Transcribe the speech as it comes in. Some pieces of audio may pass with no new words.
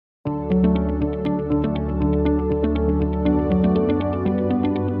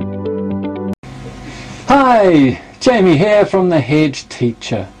Hi, Jamie here from the Hedge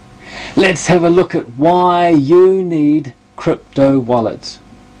Teacher. Let's have a look at why you need crypto wallets.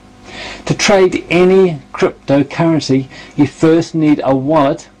 To trade any cryptocurrency, you first need a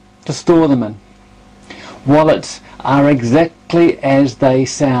wallet to store them in. Wallets are exactly as they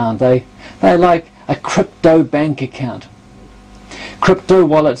sound. They're like a crypto bank account. Crypto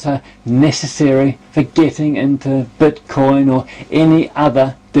wallets are necessary for getting into Bitcoin or any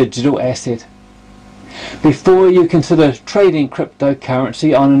other digital asset. Before you consider trading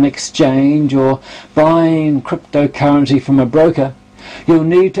cryptocurrency on an exchange or buying cryptocurrency from a broker, you'll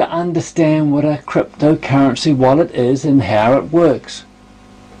need to understand what a cryptocurrency wallet is and how it works.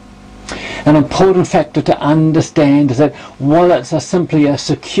 An important factor to understand is that wallets are simply a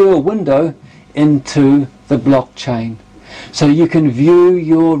secure window into the blockchain, so you can view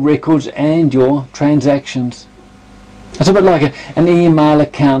your records and your transactions. It's a bit like an email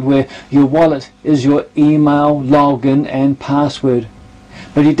account where your wallet is your email, login and password.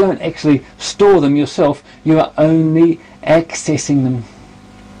 But you don't actually store them yourself, you are only accessing them.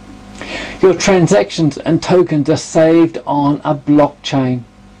 Your transactions and tokens are saved on a blockchain,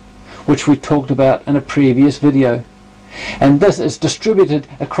 which we talked about in a previous video. And this is distributed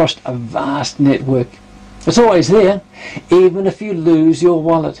across a vast network. It's always there, even if you lose your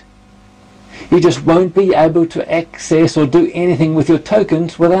wallet. You just won't be able to access or do anything with your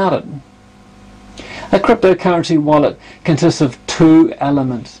tokens without it. A cryptocurrency wallet consists of two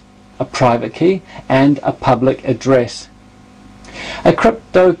elements, a private key and a public address. A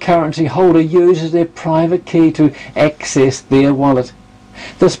cryptocurrency holder uses their private key to access their wallet.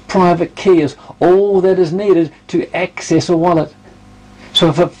 This private key is all that is needed to access a wallet. So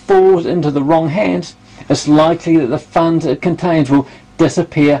if it falls into the wrong hands, it's likely that the funds it contains will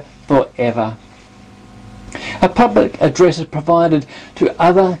disappear forever. A public address is provided to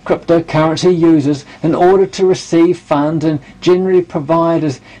other cryptocurrency users in order to receive funds and generally provide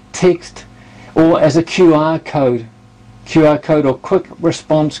as text or as a QR code or quick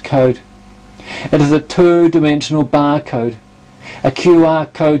response code. It is a two-dimensional barcode. A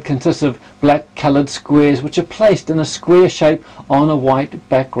QR code consists of black coloured squares which are placed in a square shape on a white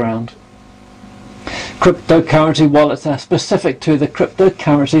background. Cryptocurrency wallets are specific to the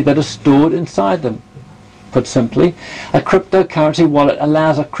cryptocurrency that is stored inside them. Put simply, a cryptocurrency wallet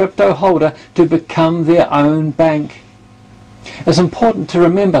allows a crypto holder to become their own bank. It's important to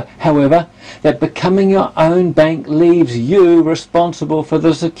remember, however, that becoming your own bank leaves you responsible for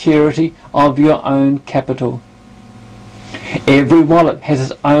the security of your own capital. Every wallet has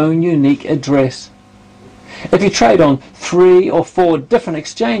its own unique address. If you trade on 3 or 4 different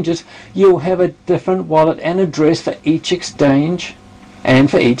exchanges, you'll have a different wallet and address for each exchange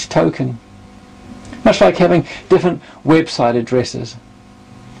and for each token. Much like having different website addresses.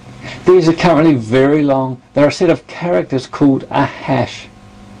 These are currently very long. They're a set of characters called a hash.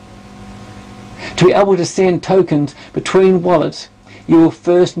 To be able to send tokens between wallets, you will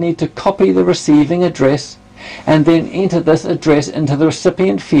first need to copy the receiving address and then enter this address into the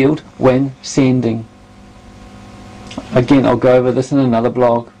recipient field when sending. Again, I'll go over this in another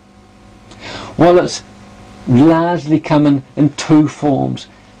blog. Wallets largely come in two forms,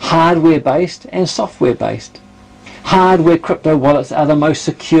 hardware-based and software-based. Hardware crypto wallets are the most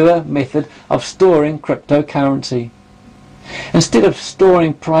secure method of storing cryptocurrency. Instead of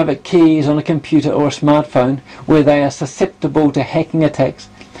storing private keys on a computer or a smartphone where they are susceptible to hacking attacks,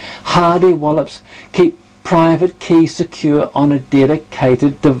 hardware wallets keep private keys secure on a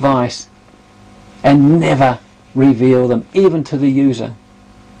dedicated device and never reveal them, even to the user.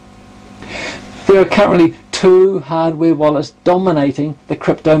 There are currently 2 hardware wallets dominating the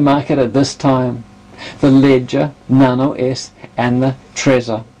crypto market at this time, the Ledger Nano S and the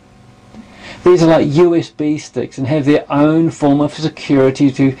Trezor. These are like USB sticks and have their own form of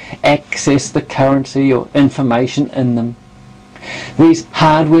security to access the currency or information in them. These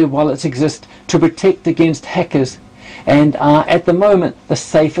hardware wallets exist to protect against hackers and are at the moment the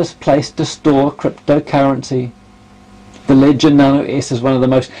safest place to store cryptocurrency. The Ledger Nano S is one of the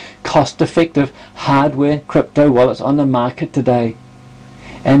most cost-effective hardware crypto wallets on the market today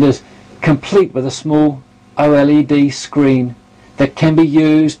and is complete with a small OLED screen that can be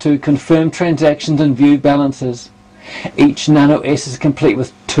used to confirm transactions and view balances. Each Nano S is complete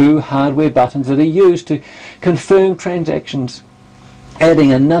with 2 hardware buttons that are used to confirm transactions,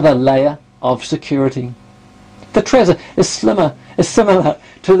 adding another layer of security. The Trezor is similar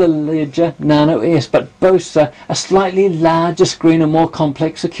to the Ledger Nano S but boasts a slightly larger screen and more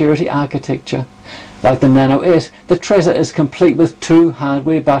complex security architecture. Like the Nano S, the Trezor is complete with 2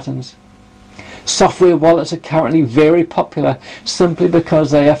 hardware buttons. Software wallets are currently very popular simply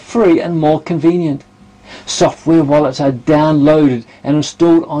because they are free and more convenient. Software wallets are downloaded and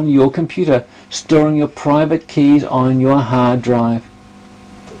installed on your computer, storing your private keys on your hard drive.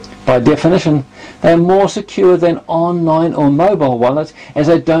 By definition, they are more secure than online or mobile wallets, as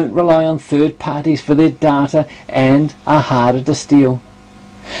they don't rely on third parties for their data and are harder to steal.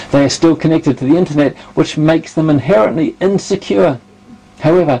 They are still connected to the internet, which makes them inherently insecure.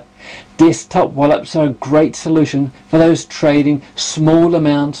 However, desktop wallets are a great solution for those trading small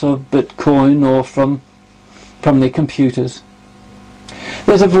amounts of Bitcoin or from their computers.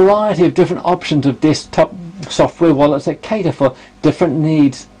 There's a variety of different options of desktop software wallets that cater for different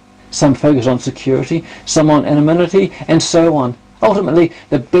needs. Some focus on security, some on anonymity, and so on. Ultimately,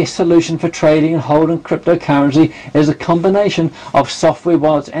 the best solution for trading and holding cryptocurrency is a combination of software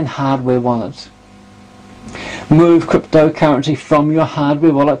wallets and hardware wallets. Move cryptocurrency from your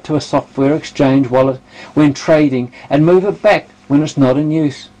hardware wallet to a software exchange wallet when trading, and move it back when it's not in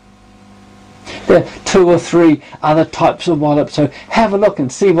use. There are 2 or 3 other types of wallets, so have a look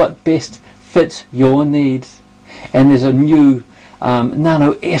and see what best fits your needs. And there's a new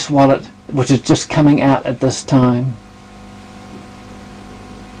Nano S wallet which is just coming out at this time.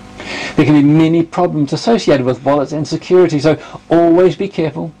 There can be many problems associated with wallets and security, so always be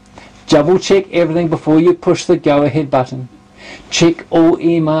careful. Double check everything before you push the go ahead button. Check all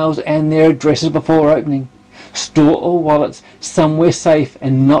emails and their addresses before opening. Store all wallets somewhere safe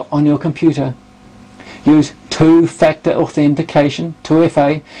and not on your computer. Use two-factor authentication,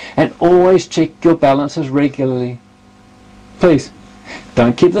 2FA, and always check your balances regularly. Please,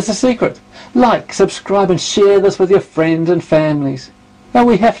 don't keep this a secret. Like, subscribe and share this with your friends and families. Now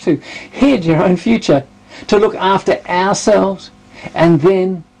we have to hedge your own future, to look after ourselves, and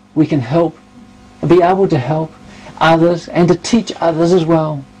then we can be able to help others and to teach others as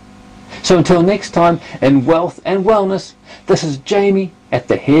well. So until next time, in wealth and wellness, this is Jamie at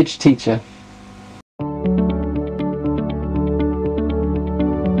the Hedge Teacher.